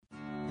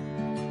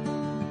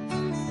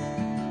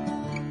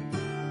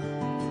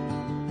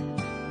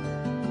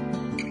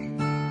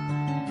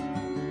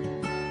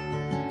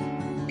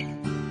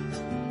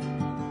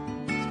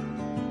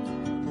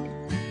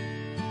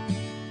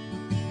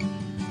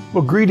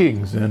Well,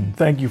 greetings, and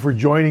thank you for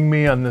joining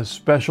me on this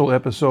special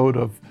episode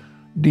of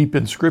Deep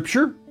in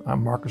Scripture.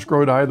 I'm Marcus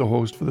Grodi, the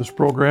host for this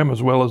program,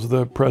 as well as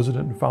the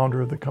president and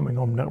founder of the Coming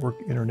Home Network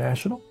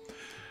International.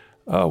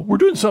 We're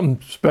doing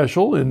something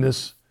special in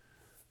this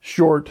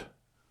short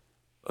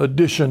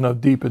edition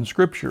of Deep in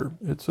Scripture.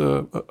 It's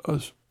a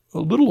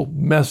little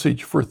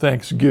message for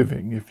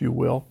Thanksgiving, if you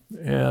will.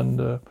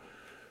 And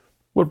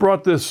what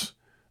brought this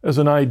as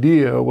an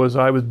idea was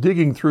I was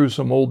digging through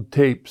some old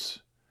tapes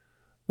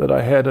that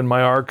I had in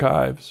my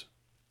archives,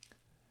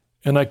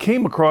 and I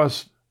came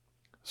across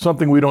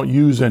something we don't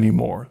use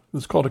anymore.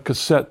 It's called a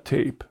cassette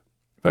tape.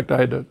 In fact, I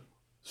had to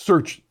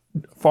search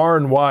far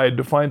and wide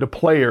to find a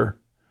player,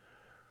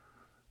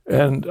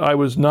 and I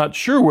was not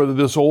sure whether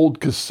this old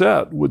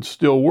cassette would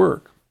still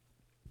work.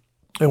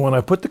 And when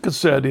I put the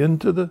cassette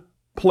into the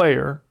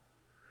player,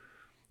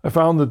 I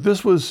found that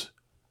this was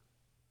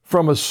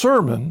from a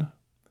sermon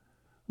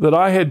that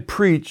I had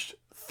preached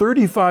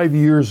 35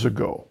 years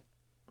ago.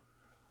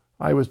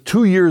 I was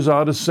 2 years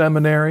out of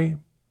seminary.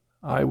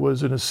 I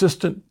was an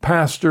assistant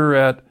pastor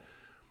at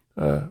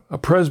a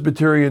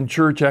Presbyterian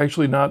church,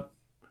 actually not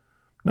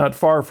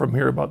far from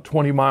here, about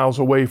 20 miles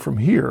away from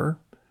here,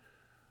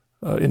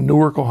 in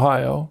Newark,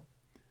 Ohio.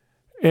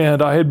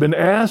 And I had been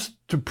asked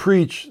to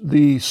preach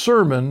the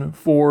sermon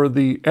for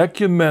the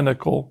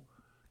ecumenical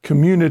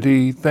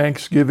community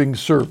Thanksgiving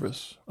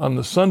service on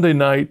the Sunday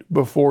night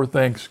before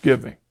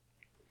Thanksgiving.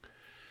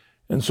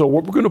 And so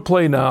what we're going to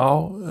play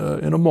now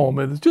in a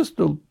moment is just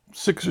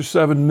 6 or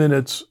 7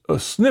 minutes, a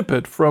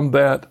snippet from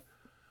that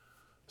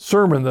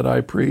sermon that I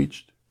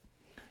preached.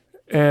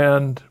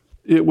 And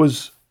it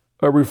was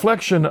a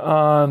reflection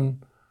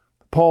on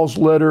Paul's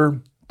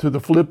letter to the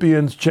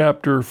Philippians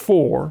chapter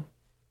 4,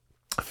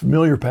 a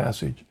familiar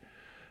passage.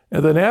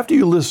 And then after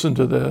you listen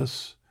to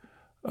this,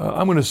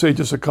 I'm going to say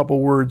just a couple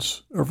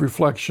words of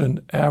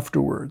reflection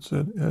afterwards.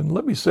 And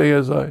let me say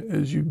as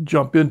you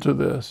jump into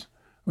this,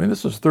 I mean,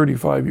 this was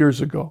 35 years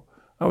ago.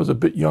 I was a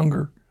bit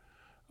younger.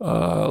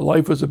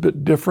 Life was a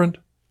bit different.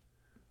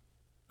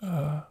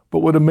 But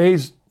what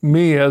amazed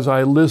me as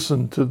I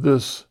listened to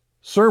this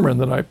sermon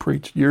that I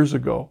preached years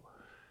ago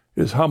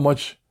is how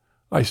much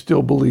I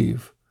still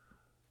believe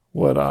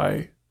what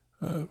I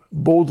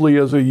boldly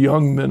as a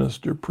young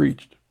minister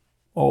preached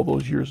all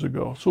those years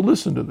ago. So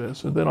listen to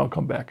this, and then I'll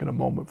come back in a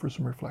moment for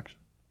some reflection.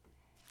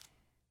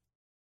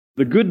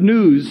 The good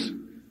news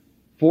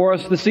for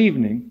us this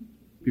evening,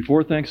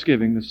 before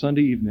Thanksgiving, the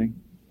Sunday evening,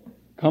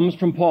 comes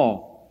from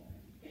Paul.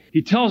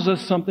 He tells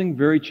us something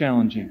very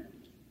challenging.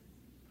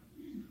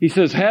 He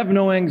says, have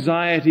no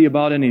anxiety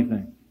about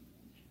anything.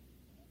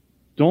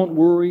 Don't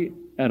worry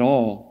at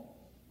all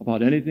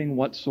about anything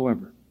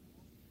whatsoever.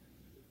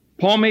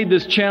 Paul made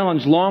this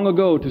challenge long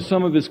ago to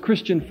some of his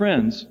Christian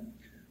friends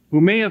who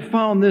may have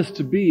found this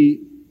to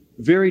be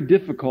very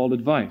difficult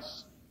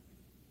advice.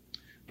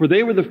 For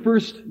they were the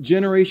first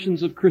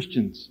generations of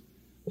Christians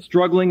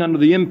struggling under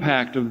the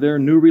impact of their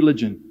new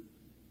religion,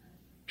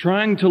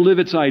 trying to live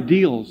its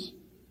ideals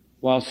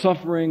while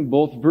suffering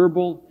both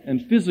verbal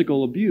and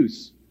physical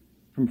abuse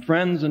from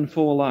friends and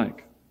foe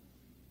alike.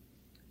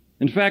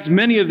 In fact,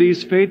 many of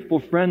these faithful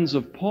friends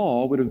of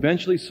Paul would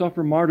eventually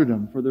suffer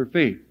martyrdom for their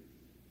faith.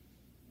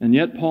 And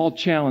yet Paul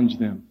challenged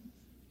them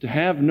to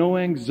have no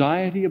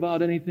anxiety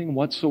about anything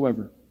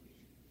whatsoever.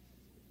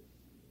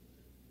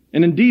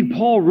 And indeed,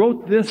 Paul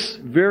wrote this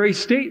very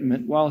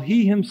statement while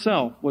he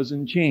himself was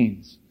in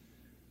chains,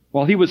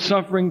 while he was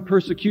suffering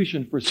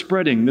persecution for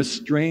spreading this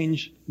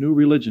strange new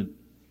religion.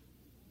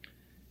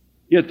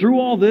 Yet through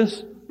all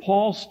this,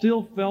 Paul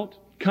still felt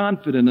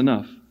confident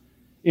enough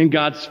in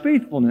God's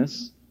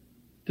faithfulness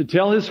to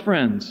tell his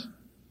friends,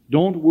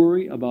 don't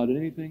worry about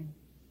anything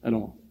at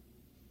all.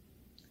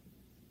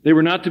 They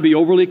were not to be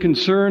overly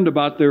concerned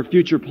about their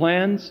future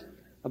plans,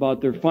 about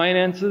their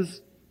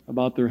finances,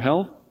 about their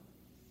health.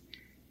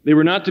 They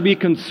were not to be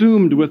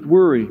consumed with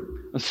worry,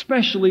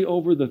 especially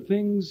over the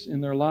things in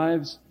their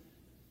lives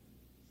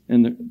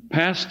in the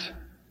past,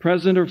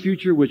 present, or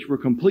future which were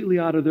completely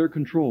out of their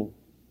control.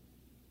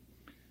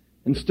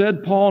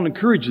 Instead, Paul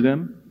encouraged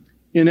them,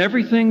 in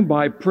everything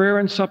by prayer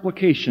and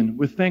supplication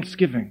with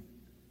thanksgiving,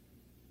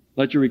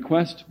 let your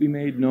request be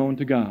made known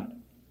to God.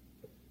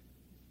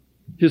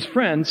 His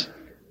friends,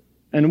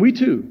 and we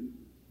too,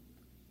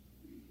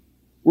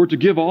 were to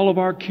give all of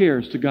our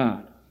cares to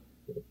God.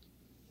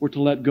 We're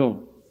to let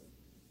go,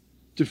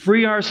 to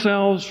free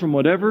ourselves from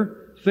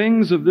whatever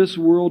things of this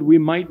world we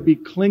might be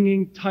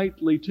clinging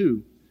tightly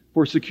to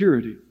for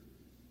security,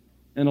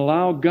 and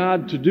allow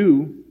God to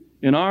do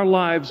in our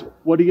lives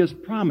what He has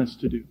promised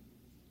to do.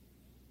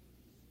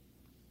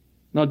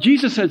 Now,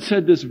 Jesus had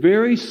said this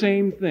very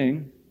same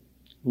thing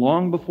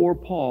long before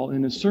Paul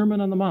in his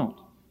Sermon on the Mount.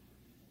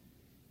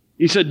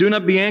 He said, do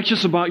not be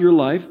anxious about your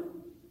life,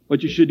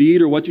 what you should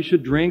eat or what you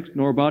should drink,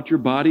 nor about your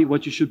body,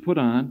 what you should put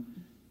on.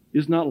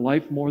 Is not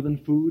life more than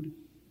food,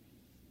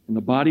 and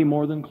the body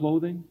more than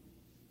clothing?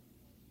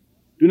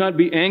 Do not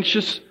be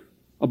anxious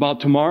about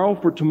tomorrow,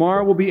 for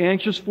tomorrow will be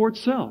anxious for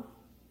itself.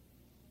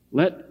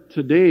 Let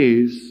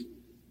today's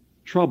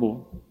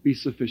trouble be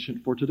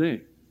sufficient for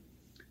today.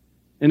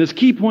 And his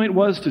key point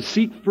was to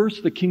seek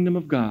first the kingdom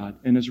of God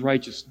and his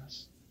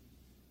righteousness.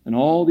 And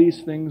all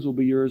these things will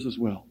be yours as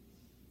well.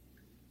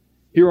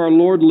 Here our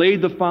Lord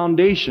laid the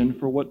foundation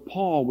for what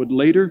Paul would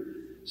later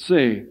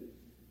say.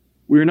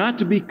 We are not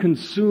to be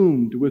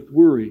consumed with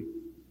worry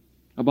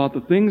about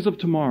the things of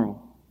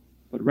tomorrow,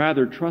 but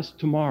rather trust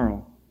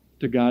tomorrow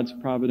to God's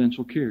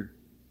providential care.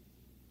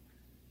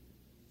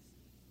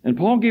 And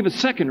Paul gave a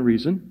second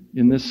reason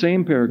in this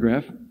same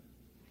paragraph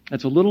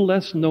that's a little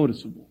less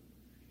noticeable.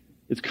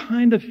 It's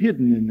kind of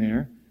hidden in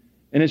there,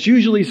 and it's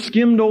usually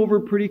skimmed over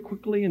pretty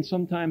quickly and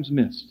sometimes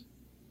missed.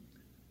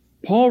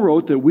 Paul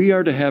wrote that we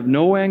are to have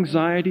no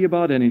anxiety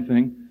about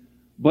anything,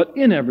 but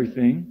in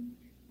everything,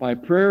 by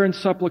prayer and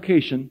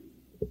supplication,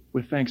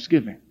 with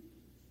thanksgiving,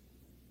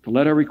 to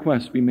let our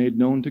requests be made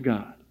known to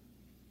God.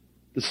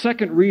 The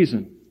second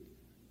reason,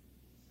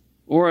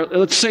 or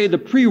let's say the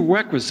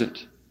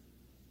prerequisite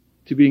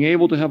to being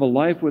able to have a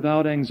life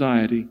without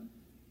anxiety,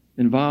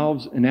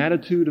 involves an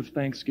attitude of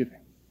thanksgiving.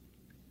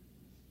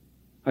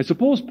 I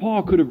suppose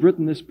Paul could have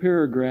written this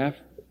paragraph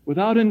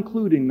without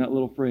including that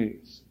little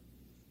phrase.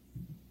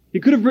 He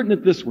could have written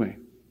it this way: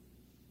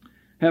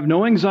 have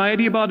no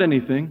anxiety about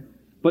anything,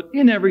 but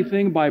in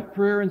everything, by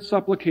prayer and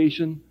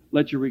supplication,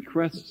 let your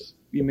requests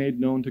be made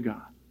known to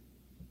God.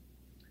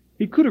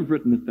 He could have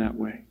written it that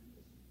way.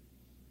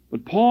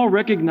 But Paul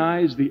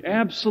recognized the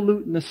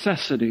absolute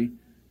necessity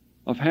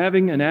of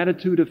having an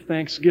attitude of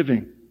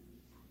thanksgiving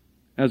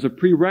as a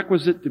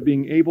prerequisite to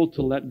being able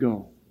to let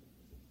go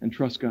and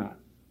trust God.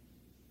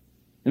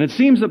 And it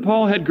seems that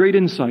Paul had great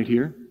insight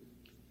here.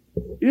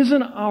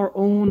 Isn't our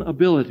own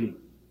ability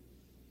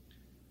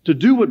to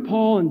do what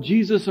Paul and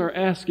Jesus are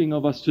asking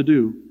of us to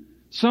do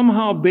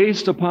somehow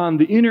based upon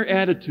the inner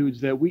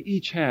attitudes that we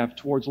each have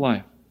towards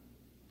life,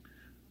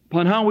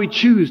 upon how we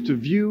choose to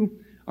view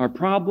our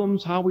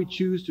problems, how we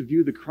choose to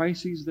view the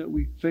crises that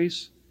we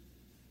face,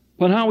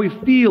 upon how we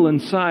feel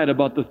inside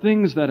about the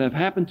things that have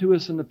happened to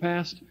us in the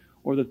past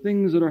or the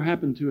things that are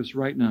happening to us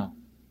right now.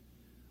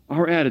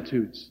 Our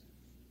attitudes,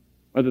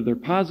 whether they're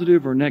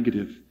positive or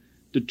negative,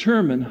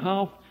 determine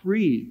how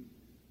free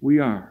we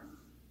are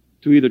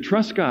to either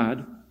trust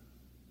God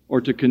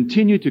or to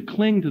continue to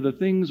cling to the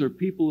things or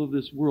people of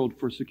this world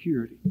for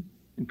security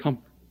and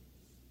comfort.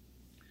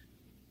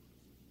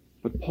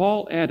 But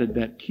Paul added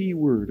that key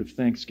word of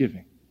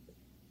thanksgiving.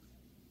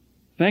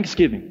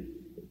 Thanksgiving,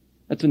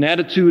 that's an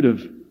attitude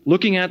of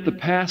looking at the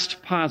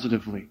past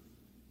positively,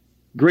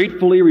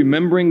 gratefully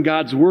remembering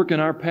God's work in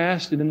our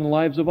past and in the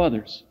lives of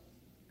others.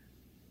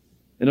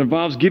 It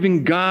involves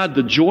giving God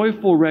the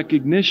joyful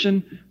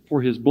recognition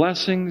for His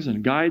blessings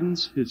and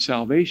guidance, His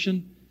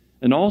salvation,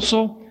 and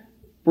also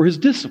for His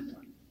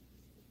discipline,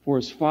 for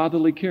His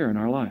fatherly care in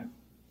our life.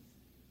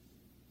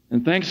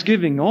 And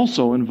thanksgiving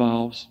also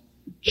involves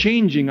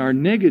changing our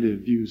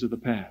negative views of the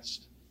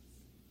past,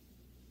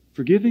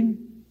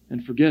 forgiving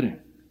and forgetting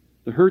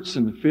the hurts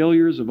and the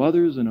failures of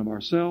others and of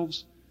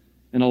ourselves,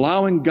 and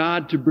allowing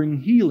God to bring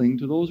healing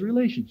to those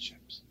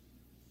relationships.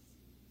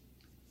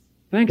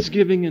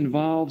 Thanksgiving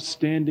involves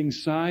standing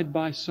side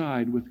by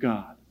side with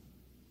God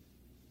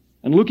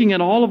and looking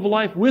at all of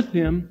life with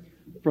Him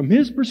from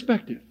His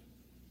perspective,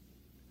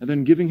 and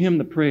then giving Him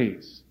the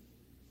praise,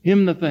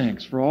 Him the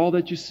thanks for all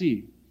that you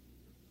see.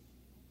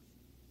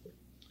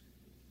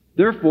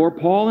 Therefore,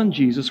 Paul and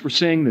Jesus were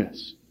saying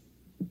this.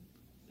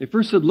 They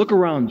first said, look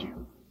around you.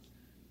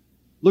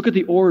 Look at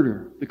the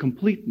order, the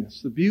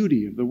completeness, the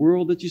beauty of the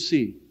world that you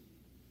see.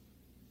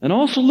 And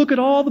also look at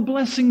all the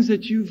blessings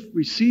that you've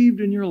received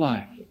in your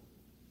life.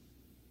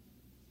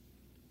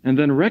 And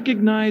then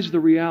recognize the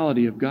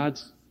reality of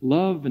God's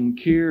love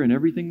and care in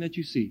everything that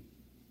you see.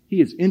 He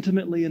is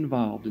intimately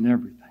involved in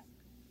everything.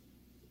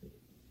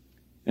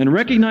 And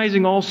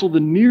recognizing also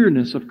the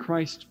nearness of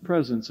Christ's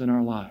presence in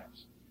our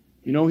lives.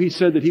 You know, He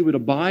said that He would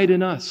abide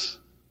in us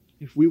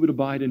if we would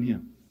abide in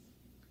Him.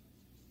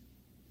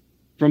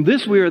 From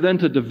this we are then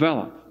to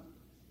develop,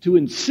 to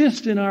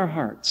insist in our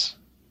hearts,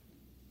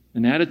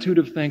 an attitude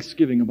of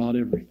thanksgiving about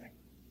everything.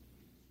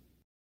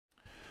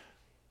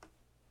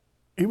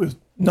 It was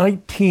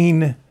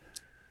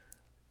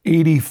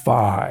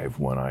 1985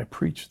 when I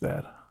preached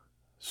that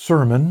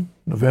sermon,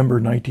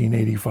 November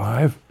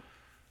 1985.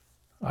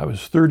 I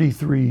was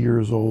 33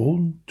 years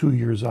old, 2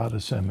 years out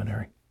of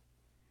seminary.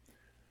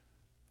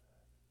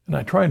 And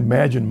I try and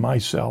imagine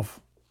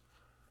myself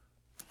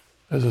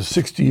as a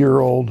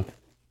 60-year-old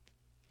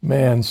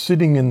man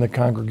sitting in the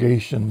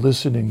congregation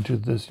listening to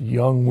this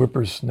young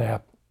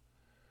whippersnap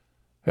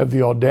have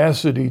the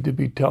audacity to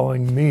be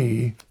telling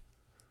me,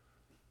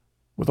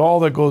 with all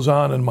that goes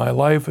on in my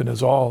life and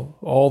as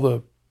all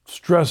the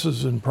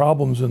stresses and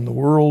problems in the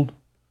world,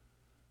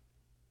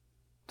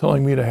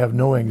 telling me to have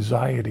no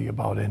anxiety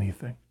about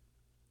anything.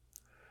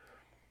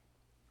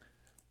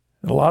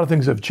 And a lot of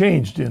things have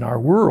changed in our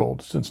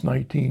world since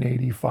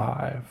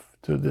 1985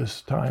 to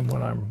this time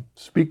when I'm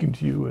speaking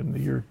to you in the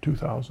year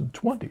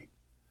 2020. A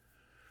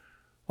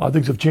lot of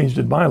things have changed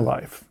in my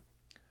life.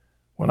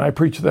 When I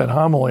preached that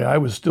homily, I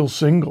was still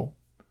single.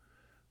 I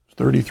was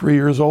 33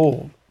 years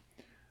old.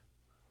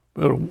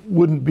 But it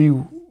wouldn't be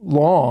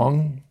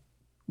long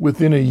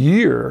within a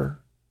year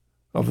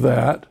of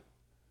that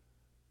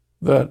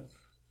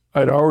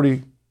I'd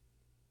already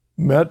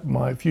met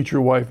my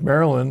future wife,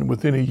 Marilyn.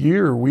 Within a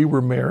year, we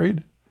were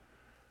married.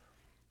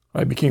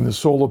 I became the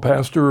solo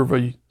pastor of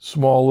a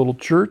small little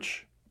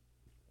church,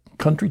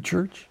 country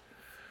church.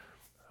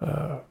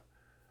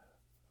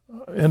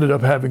 Ended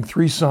up having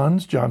 3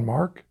 sons, John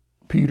Mark,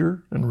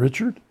 Peter, and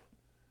Richard.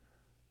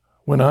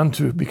 Went on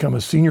to become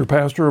a senior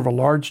pastor of a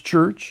large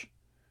church.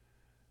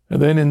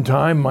 And then in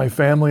time, my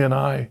family and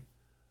I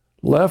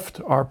left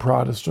our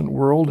Protestant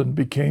world and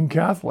became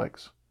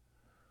Catholics.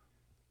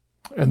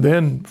 And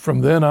then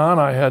from then on,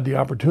 I had the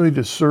opportunity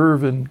to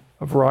serve in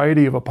a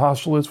variety of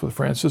apostolates with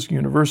Franciscan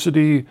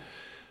University,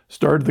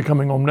 started the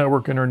Coming Home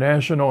Network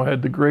International,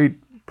 had the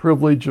great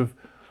privilege of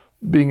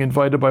being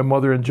invited by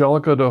Mother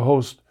Angelica to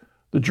host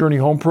the Journey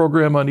Home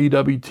program on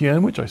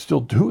EWTN, which I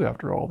still do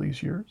after all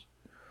these years.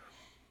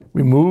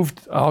 We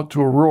moved out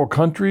to a rural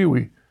country.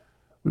 We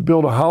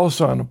built a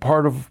house on a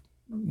part of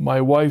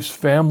my wife's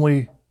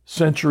family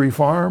century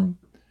farm.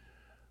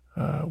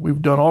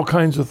 We've done all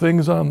kinds of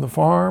things on the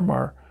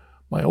farm.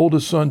 My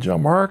oldest son,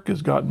 John Mark,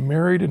 has gotten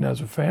married and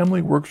has a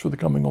family, works for the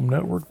Coming Home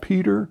Network.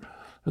 Peter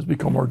has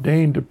become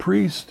ordained a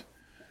priest.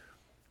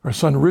 Our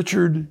son,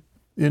 Richard,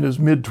 in his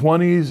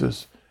mid-20s,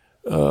 is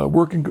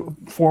working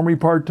for me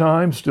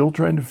part-time, still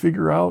trying to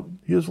figure out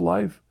his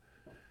life.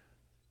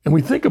 And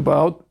we think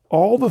about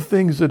all the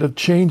things that have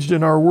changed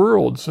in our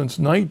world since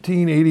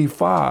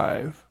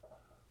 1985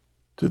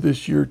 to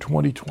this year,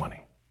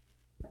 2020.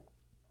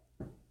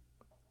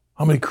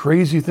 How many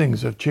crazy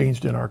things have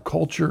changed in our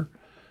culture,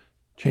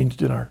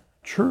 changed in our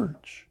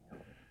church,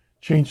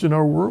 changed in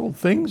our world.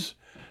 Things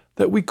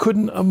that we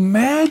couldn't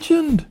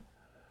imagine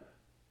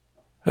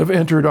have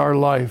entered our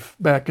life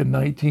back in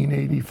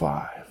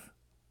 1985.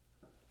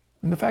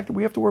 And the fact that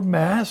we have to wear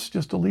masks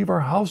just to leave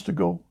our house to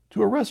go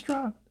to a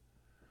restaurant.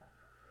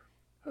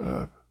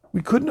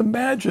 We couldn't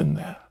imagine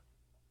that.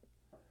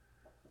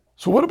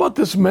 So what about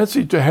this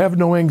message to have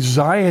no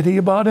anxiety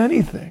about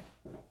anything?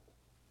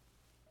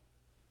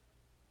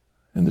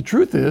 And the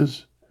truth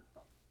is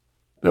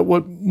that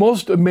what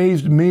most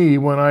amazed me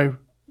when I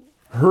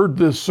heard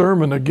this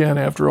sermon again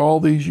after all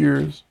these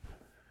years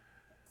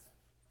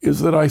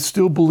is that I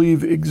still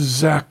believe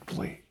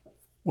exactly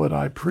what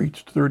I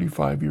preached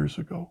 35 years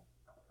ago.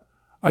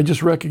 I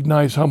just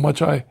recognize how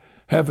much I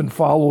haven't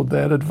followed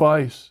that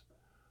advice,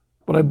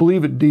 but I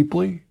believe it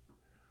deeply.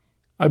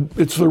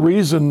 It's the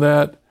reason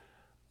that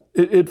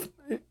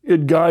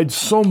it guides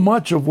so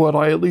much of what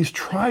I at least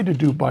try to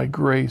do by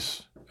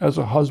grace as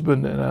a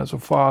husband and as a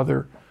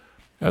father,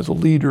 as a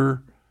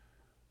leader,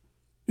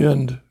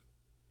 and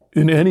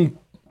in any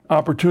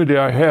opportunity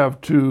I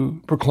have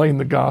to proclaim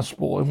the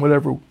gospel in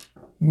whatever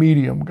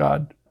medium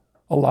God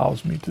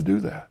allows me to do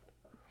that.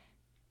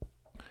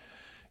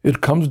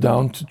 It comes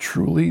down to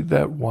truly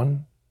that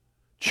one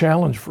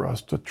challenge for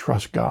us to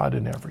trust God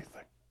in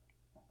everything.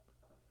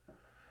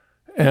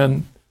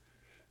 And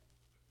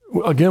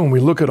again, when we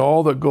look at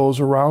all that goes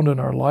around in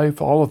our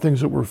life, all the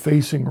things that we're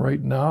facing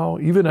right now,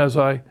 even as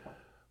I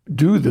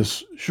do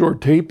this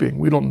short taping,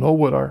 we don't know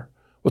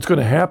what's going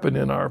to happen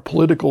in our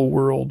political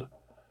world,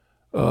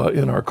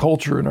 in our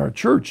culture, in our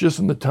church, just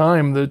in the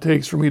time that it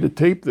takes for me to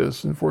tape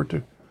this and for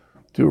it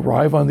to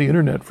arrive on the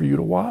internet for you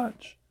to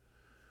watch.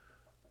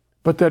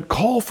 But that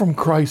call from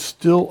Christ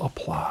still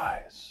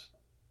applies,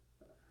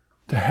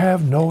 to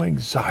have no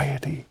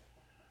anxiety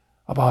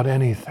about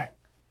anything.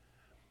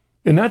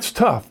 And that's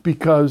tough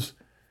because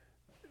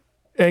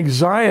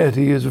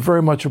anxiety is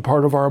very much a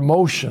part of our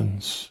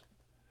emotions.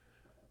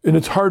 And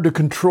it's hard to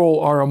control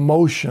our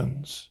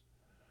emotions.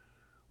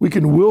 We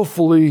can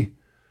willfully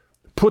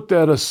put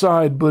that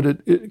aside, but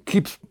it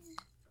keeps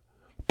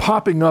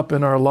popping up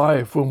in our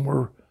life when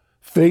we're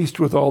faced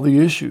with all the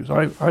issues.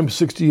 I'm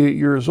 68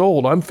 years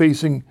old. I'm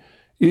facing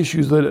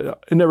issues that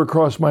it never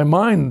crossed my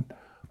mind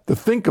to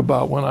think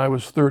about when I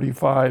was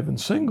 35 and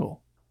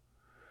single.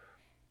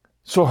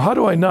 So how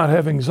do I not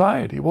have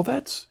anxiety? Well,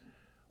 that's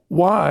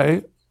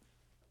why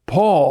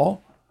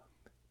Paul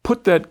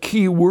put that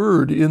key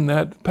word in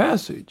that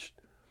passage,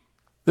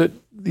 that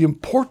the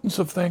importance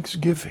of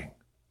thanksgiving.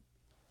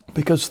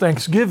 Because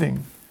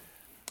thanksgiving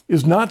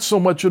is not so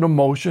much an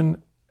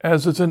emotion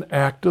as it's an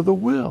act of the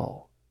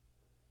will.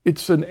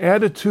 It's an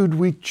attitude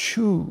we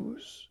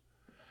choose.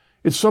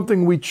 It's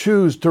something we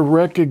choose to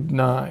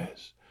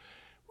recognize.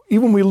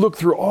 Even when we look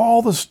through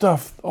all the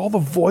stuff, all the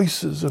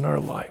voices in our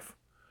life,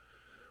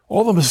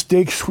 all the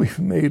mistakes we've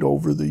made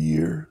over the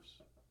years,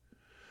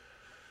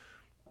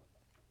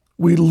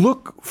 we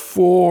look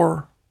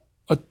for,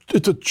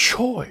 it's a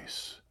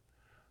choice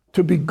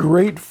to be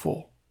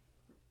grateful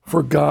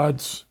for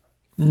God's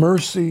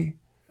mercy,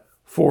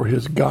 for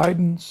His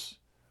guidance,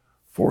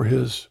 for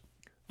His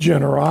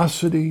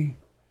generosity,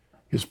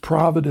 His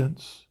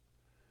providence.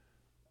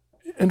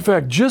 In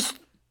fact, just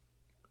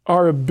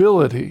our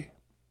ability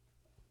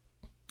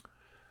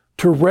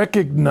to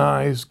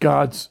recognize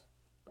God's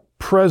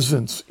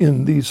presence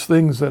in these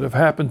things that have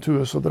happened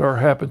to us or that are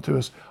happened to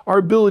us, our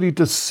ability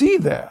to see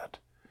that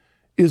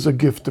is a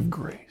gift of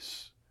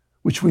grace.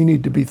 which we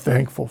need to be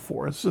thankful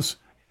for. It's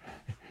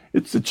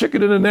the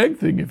chicken and an egg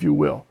thing, if you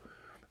will.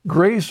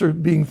 Grace or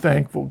being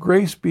thankful,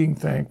 grace being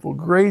thankful,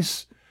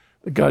 grace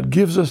that God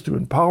gives us to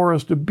empower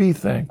us to be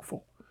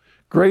thankful,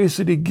 grace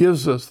that he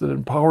gives us that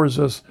empowers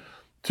us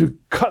to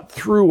cut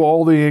through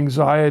all the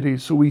anxiety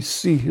so we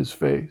see his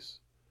face.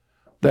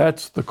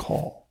 That's the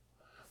call.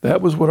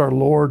 That was what our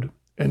Lord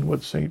and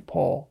what St.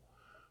 Paul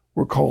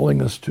were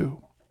calling us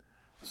to.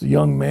 As a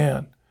young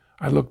man,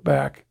 I look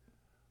back,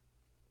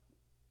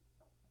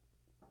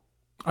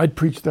 I'd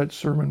preach that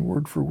sermon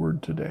word for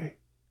word today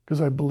because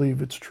I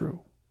believe it's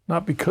true.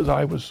 Not because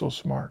I was so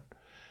smart,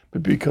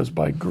 but because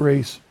by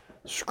grace,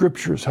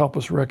 scriptures help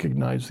us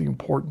recognize the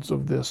importance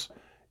of this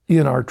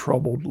in our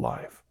troubled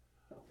life.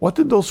 What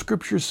did those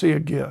scriptures say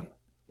again?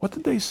 What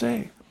did they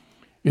say?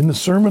 In the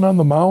Sermon on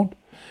the Mount,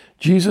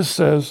 Jesus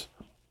says,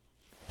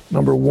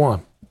 number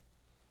 1,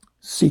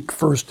 seek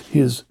first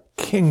his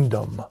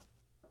kingdom.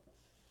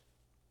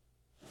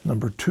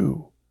 Number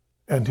 2,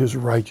 and his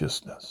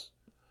righteousness.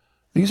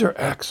 These are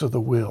acts of the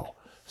will.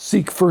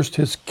 Seek first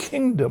his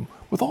kingdom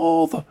with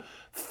all the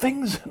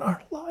things in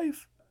our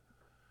life,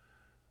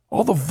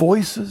 all the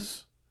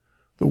voices,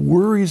 the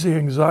worries, the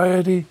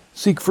anxiety.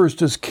 Seek first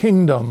his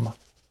kingdom,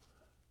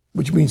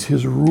 which means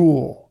his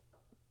rule,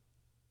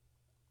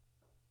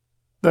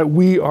 that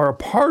we are a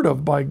part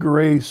of by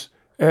grace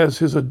as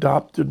his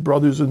adopted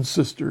brothers and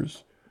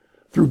sisters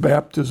through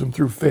baptism,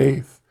 through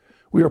faith.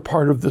 We are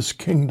part of this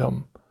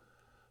kingdom.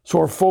 So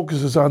our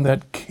focus is on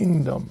that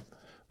kingdom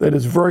that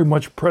is very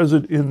much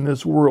present in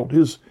this world,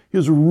 his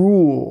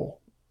rule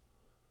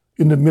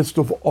in the midst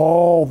of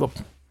all the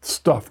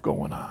stuff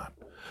going on.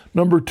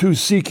 Number 2,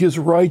 seek his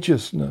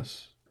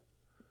righteousness.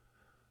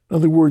 In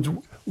other words,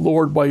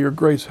 Lord, by your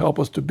grace, help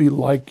us to be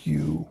like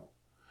you.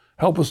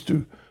 Help us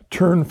to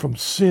turn from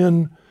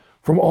sin,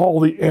 from all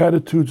the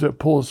attitudes that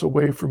pull us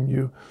away from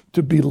you,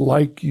 to be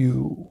like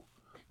you,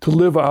 to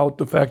live out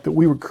the fact that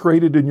we were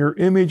created in your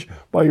image.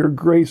 By your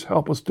grace,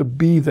 help us to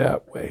be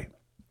that way.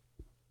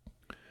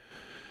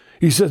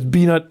 He says,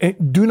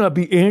 do not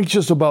be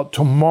anxious about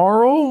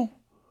tomorrow,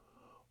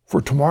 for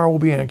tomorrow will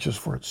be anxious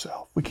for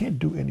itself. We can't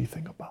do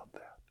anything about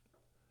that.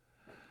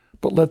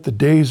 But let the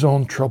day's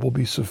own trouble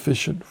be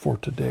sufficient for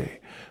today.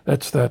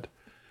 That's that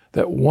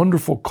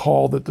wonderful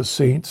call that the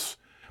saints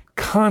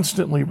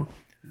constantly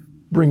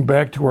bring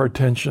back to our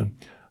attention.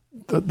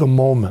 The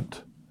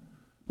moment,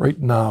 right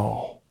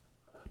now.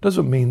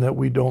 Doesn't mean that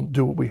we don't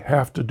do what we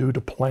have to do to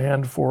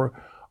plan for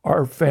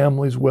our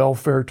family's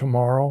welfare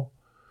tomorrow.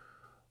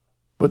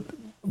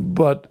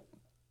 But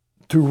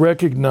to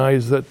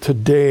recognize that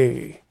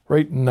today,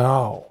 right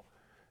now,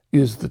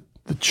 is the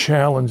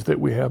challenge that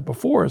we have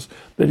before us,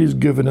 that he's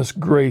given us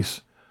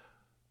grace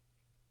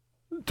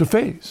to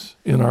face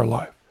in our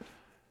life.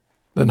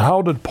 Then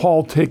how did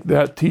Paul take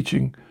that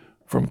teaching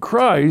from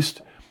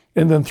Christ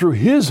and then through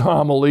his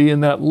homily in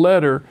that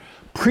letter,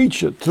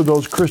 preach it to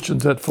those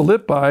Christians at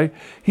Philippi?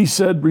 He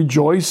said,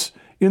 rejoice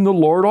in the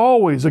Lord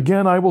always.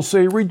 Again, I will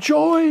say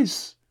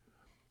rejoice.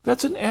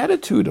 That's an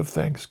attitude of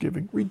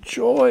thanksgiving.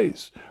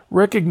 Rejoice.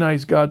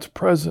 Recognize God's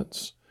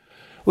presence.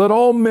 Let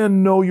all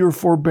men know your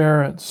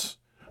forbearance.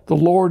 The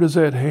Lord is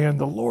at hand.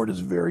 The Lord is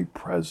very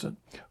present.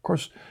 Of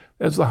course,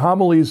 as the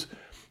homilies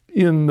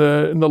in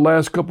the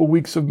last couple of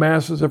weeks of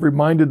Masses have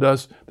reminded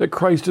us, that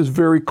Christ is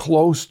very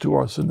close to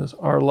us in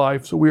our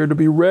life. So we are to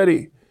be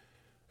ready.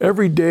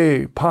 Every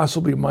day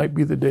possibly might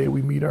be the day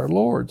we meet our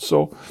Lord.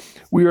 So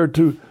we are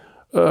to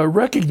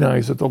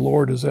recognize that the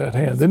Lord is at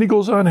hand. Then he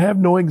goes on, have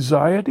no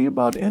anxiety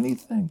about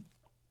anything.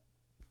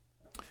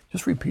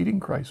 Just repeating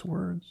Christ's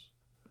words.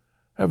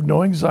 Have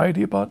no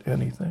anxiety about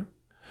anything.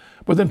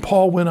 But then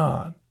Paul went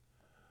on.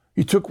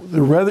 He took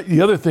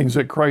the other things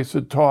that Christ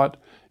had taught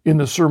in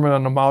the Sermon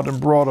on the Mount and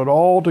brought it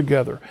all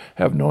together.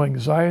 Have no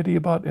anxiety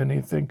about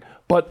anything,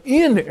 but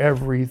in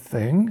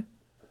everything,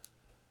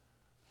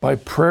 by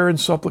prayer and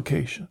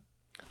supplication.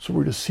 So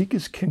we're to seek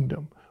his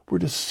kingdom. We're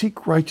to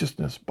seek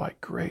righteousness by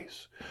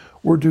grace.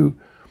 We're to,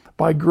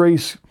 by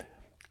grace,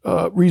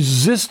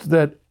 resist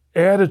that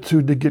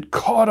attitude to get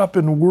caught up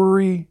in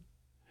worry.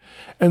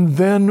 And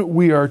then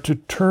we are to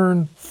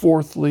turn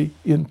forthly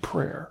in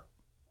prayer.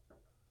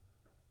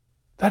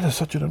 That is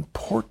such an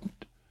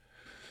important,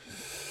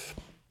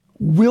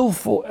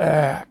 willful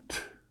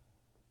act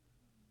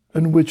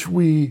in which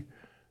we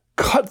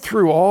cut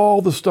through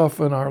all the stuff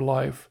in our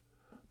life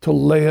to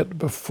lay it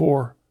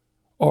before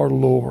our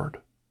Lord.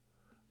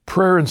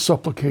 Prayer and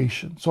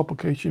supplication.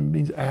 Supplication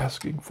means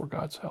asking for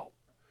God's help,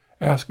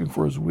 asking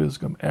for his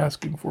wisdom,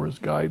 asking for his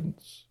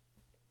guidance.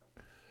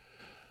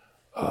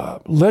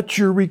 Let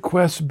your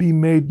requests be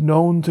made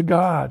known to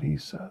God, he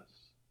says.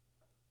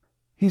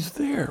 He's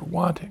there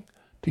wanting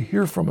to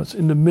hear from us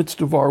in the midst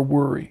of our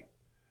worry.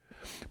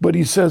 But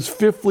he says,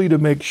 fifthly, to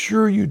make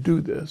sure you do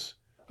this,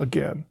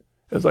 again,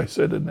 as I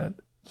said in that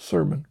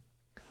sermon,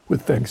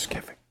 with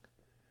thanksgiving.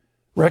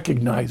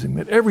 Recognizing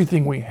that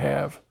everything we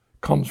have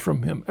comes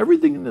from him.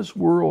 Everything in this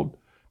world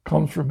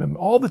comes from him.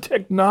 All the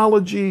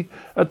technology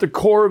at the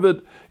core of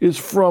it is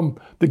from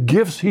the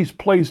gifts he's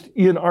placed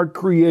in our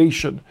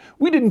creation.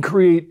 We didn't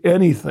create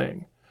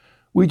anything.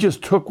 We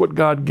just took what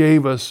God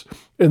gave us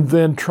and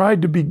then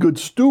tried to be good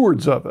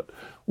stewards of it.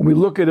 When we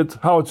look at it,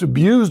 how it's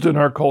abused in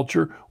our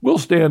culture, we'll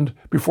stand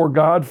before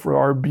God for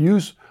our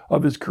abuse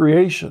of His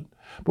creation.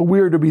 But we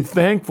are to be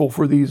thankful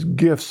for these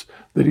gifts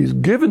that He's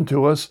given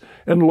to us,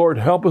 and Lord,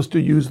 help us to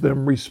use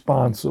them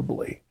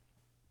responsibly.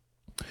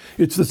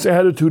 It's this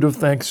attitude of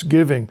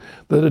thanksgiving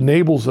that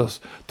enables us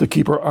to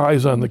keep our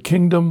eyes on the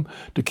kingdom,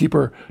 to keep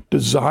our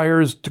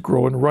desires to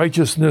grow in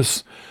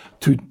righteousness,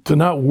 to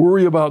not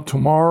worry about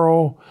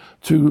tomorrow,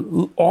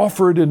 to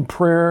offer it in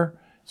prayer,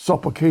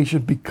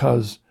 supplication,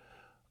 because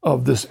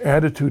of this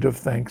attitude of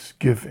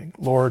thanksgiving.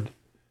 Lord,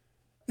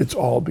 it's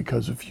all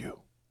because of you.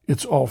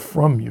 It's all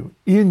from you,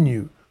 in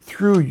you,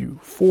 through you,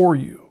 for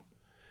you,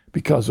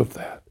 because of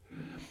that.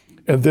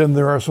 And then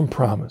there are some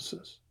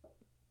promises.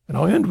 And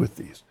I'll end with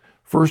these.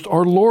 First,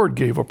 our Lord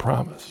gave a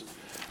promise.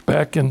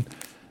 Back in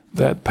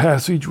that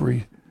passage where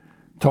He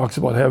talks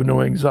about having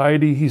no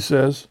anxiety, He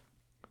says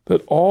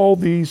that all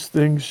these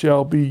things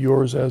shall be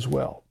yours as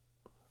well.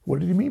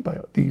 What did He mean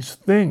by these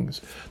things?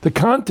 The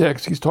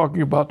context, He's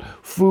talking about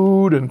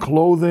food and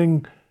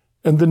clothing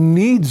and the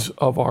needs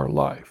of our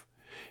life.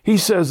 He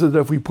says that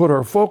if we put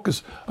our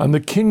focus on the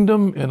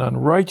kingdom and on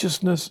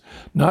righteousness,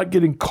 not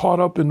getting caught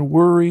up in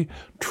worry,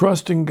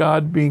 trusting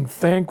God, being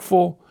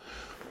thankful,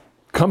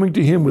 coming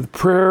to Him with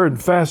prayer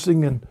and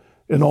fasting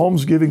and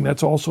almsgiving,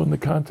 that's also in the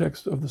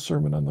context of the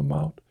Sermon on the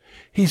Mount.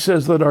 He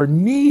says that our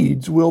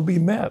needs will be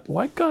met,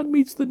 like God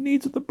meets the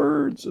needs of the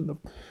birds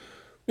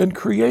and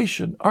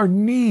creation. Our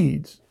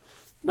needs,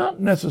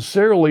 not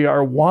necessarily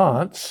our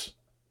wants.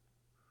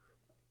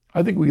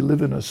 I think we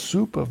live in a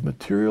soup of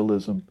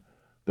materialism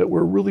that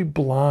we're really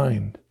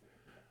blind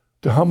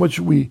to how much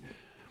we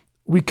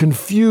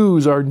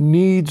confuse our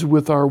needs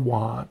with our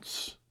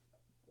wants.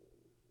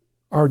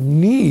 Our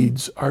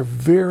needs are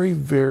very,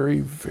 very,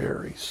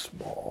 very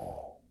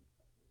small.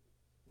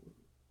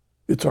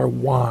 It's our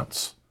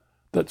wants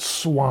that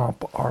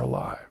swamp our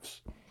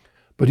lives.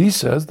 But He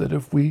says that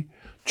if we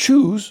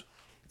choose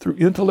through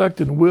intellect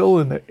and will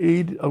and the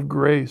aid of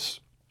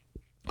grace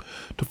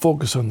to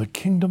focus on the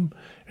kingdom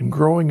and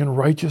growing in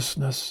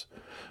righteousness,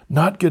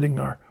 not getting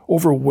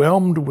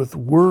overwhelmed with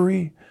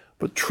worry,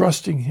 but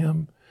trusting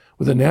Him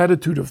with an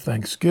attitude of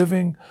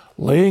thanksgiving,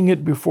 laying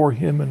it before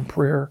Him in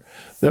prayer,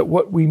 that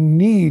what we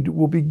need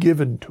will be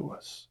given to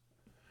us.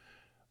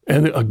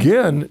 And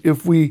again,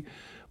 if we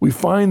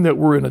find that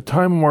we're in a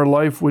time of our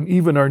life when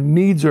even our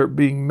needs aren't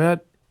being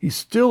met, He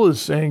still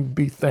is saying,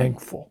 be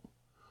thankful,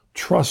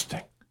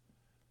 trusting,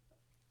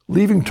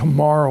 leaving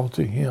tomorrow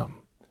to Him,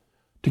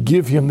 to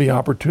give Him the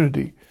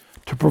opportunity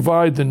to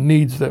provide the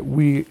needs that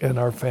we and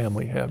our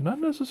family have. Not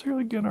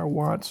necessarily, again, our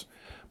wants,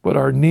 but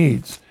our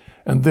needs.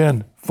 And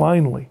then,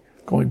 finally,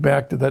 going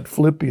back to that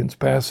Philippians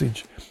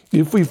passage,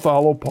 if we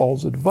follow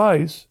Paul's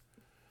advice,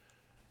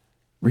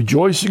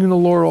 rejoicing in the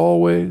Lord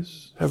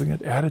always, having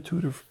an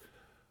attitude of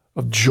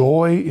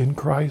joy in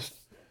Christ,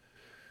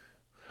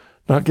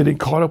 not getting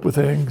caught up with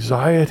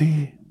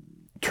anxiety,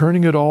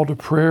 turning it all to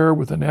prayer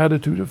with an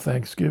attitude of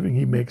thanksgiving,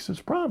 He makes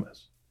His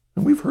promise.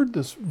 And we've heard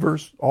this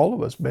verse, all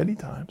of us, many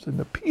times, in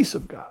the peace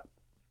of God,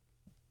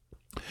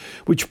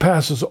 which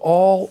passes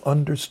all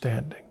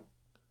understanding,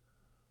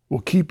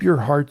 will keep your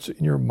hearts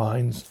and your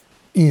minds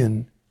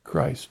in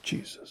Christ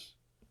Jesus.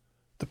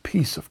 The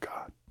peace of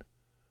God.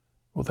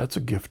 Well, that's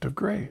a gift of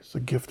grace, a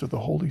gift of the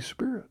Holy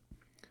Spirit,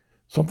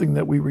 something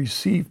that we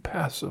receive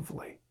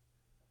passively.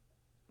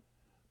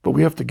 But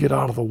we have to get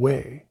out of the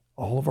way.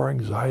 All of our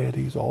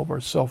anxieties, all of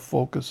our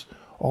self-focus,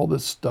 all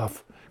this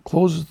stuff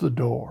closes the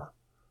door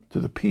to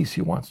the peace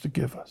He wants to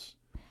give us.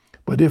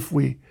 But if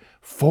we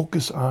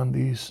focus on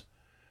these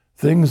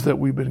things that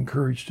we've been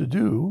encouraged to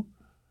do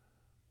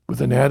with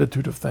an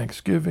attitude of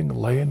thanksgiving,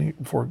 laying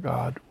it before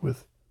God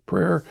with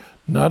prayer,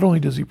 not only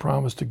does He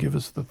promise to give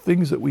us the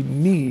things that we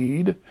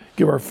need,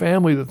 give our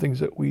family the things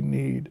that we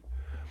need,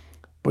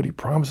 but He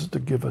promises to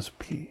give us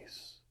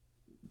peace.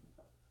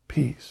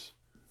 Peace,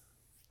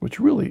 which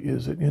really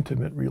is an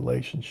intimate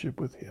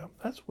relationship with Him.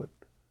 That's what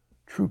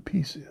true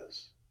peace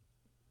is.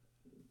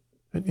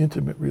 An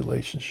intimate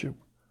relationship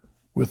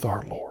with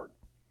our Lord.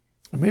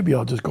 And maybe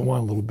I'll just go on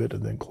a little bit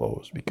and then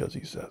close, because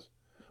he says,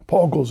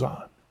 Paul goes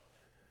on.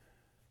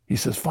 He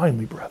says,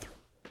 finally, brethren,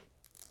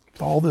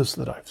 with all this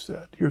that I've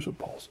said, here's what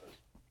Paul says.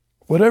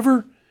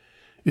 Whatever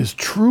is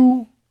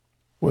true,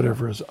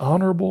 whatever is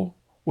honorable,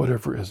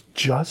 whatever is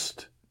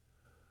just,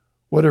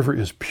 whatever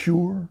is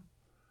pure,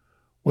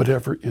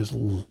 whatever is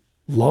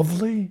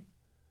lovely,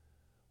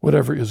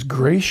 whatever is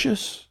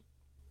gracious,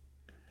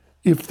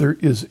 if there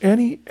is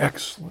any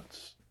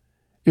excellence,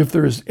 if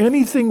there is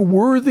anything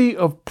worthy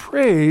of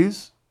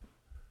praise,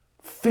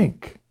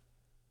 think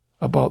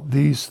about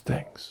these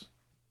things.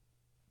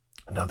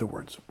 In other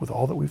words, with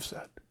all that we've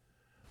said,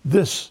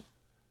 this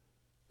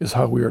is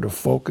how we are to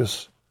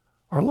focus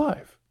our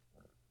life,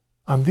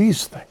 on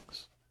these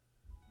things,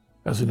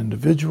 as an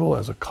individual,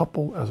 as a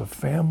couple, as a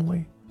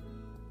family,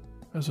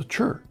 as a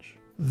church.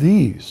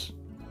 These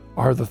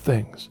are the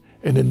things.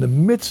 And in the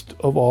midst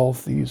of all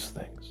these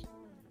things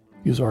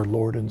is our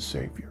Lord and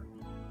Savior,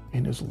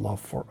 in His love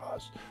for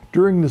us.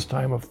 During this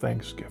time of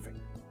Thanksgiving,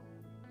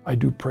 I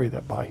do pray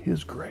that by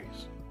His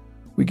grace,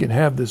 we can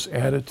have this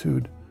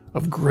attitude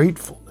of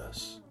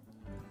gratefulness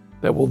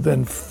that will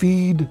then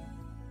feed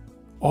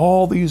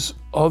all these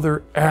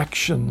other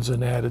actions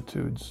and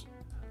attitudes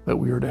that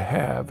we are to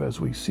have as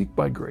we seek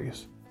by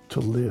grace to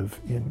live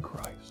in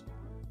Christ.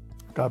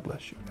 God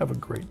bless you. Have a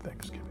great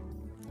Thanksgiving.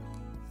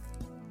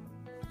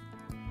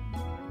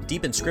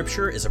 Deep in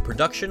Scripture is a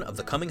production of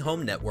the Coming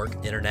Home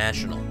Network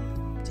International.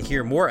 To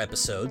hear more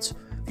episodes,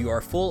 view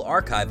our full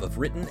archive of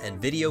written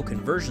and video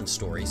conversion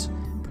stories,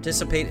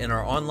 participate in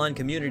our online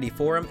community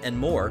forum, and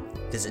more,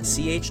 visit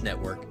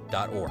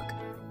chnetwork.org.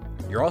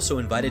 You're also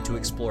invited to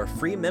explore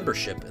free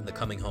membership in the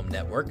Coming Home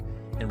Network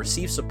and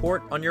receive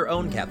support on your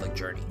own Catholic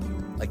journey.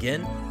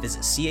 Again,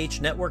 visit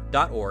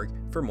chnetwork.org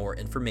for more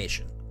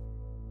information.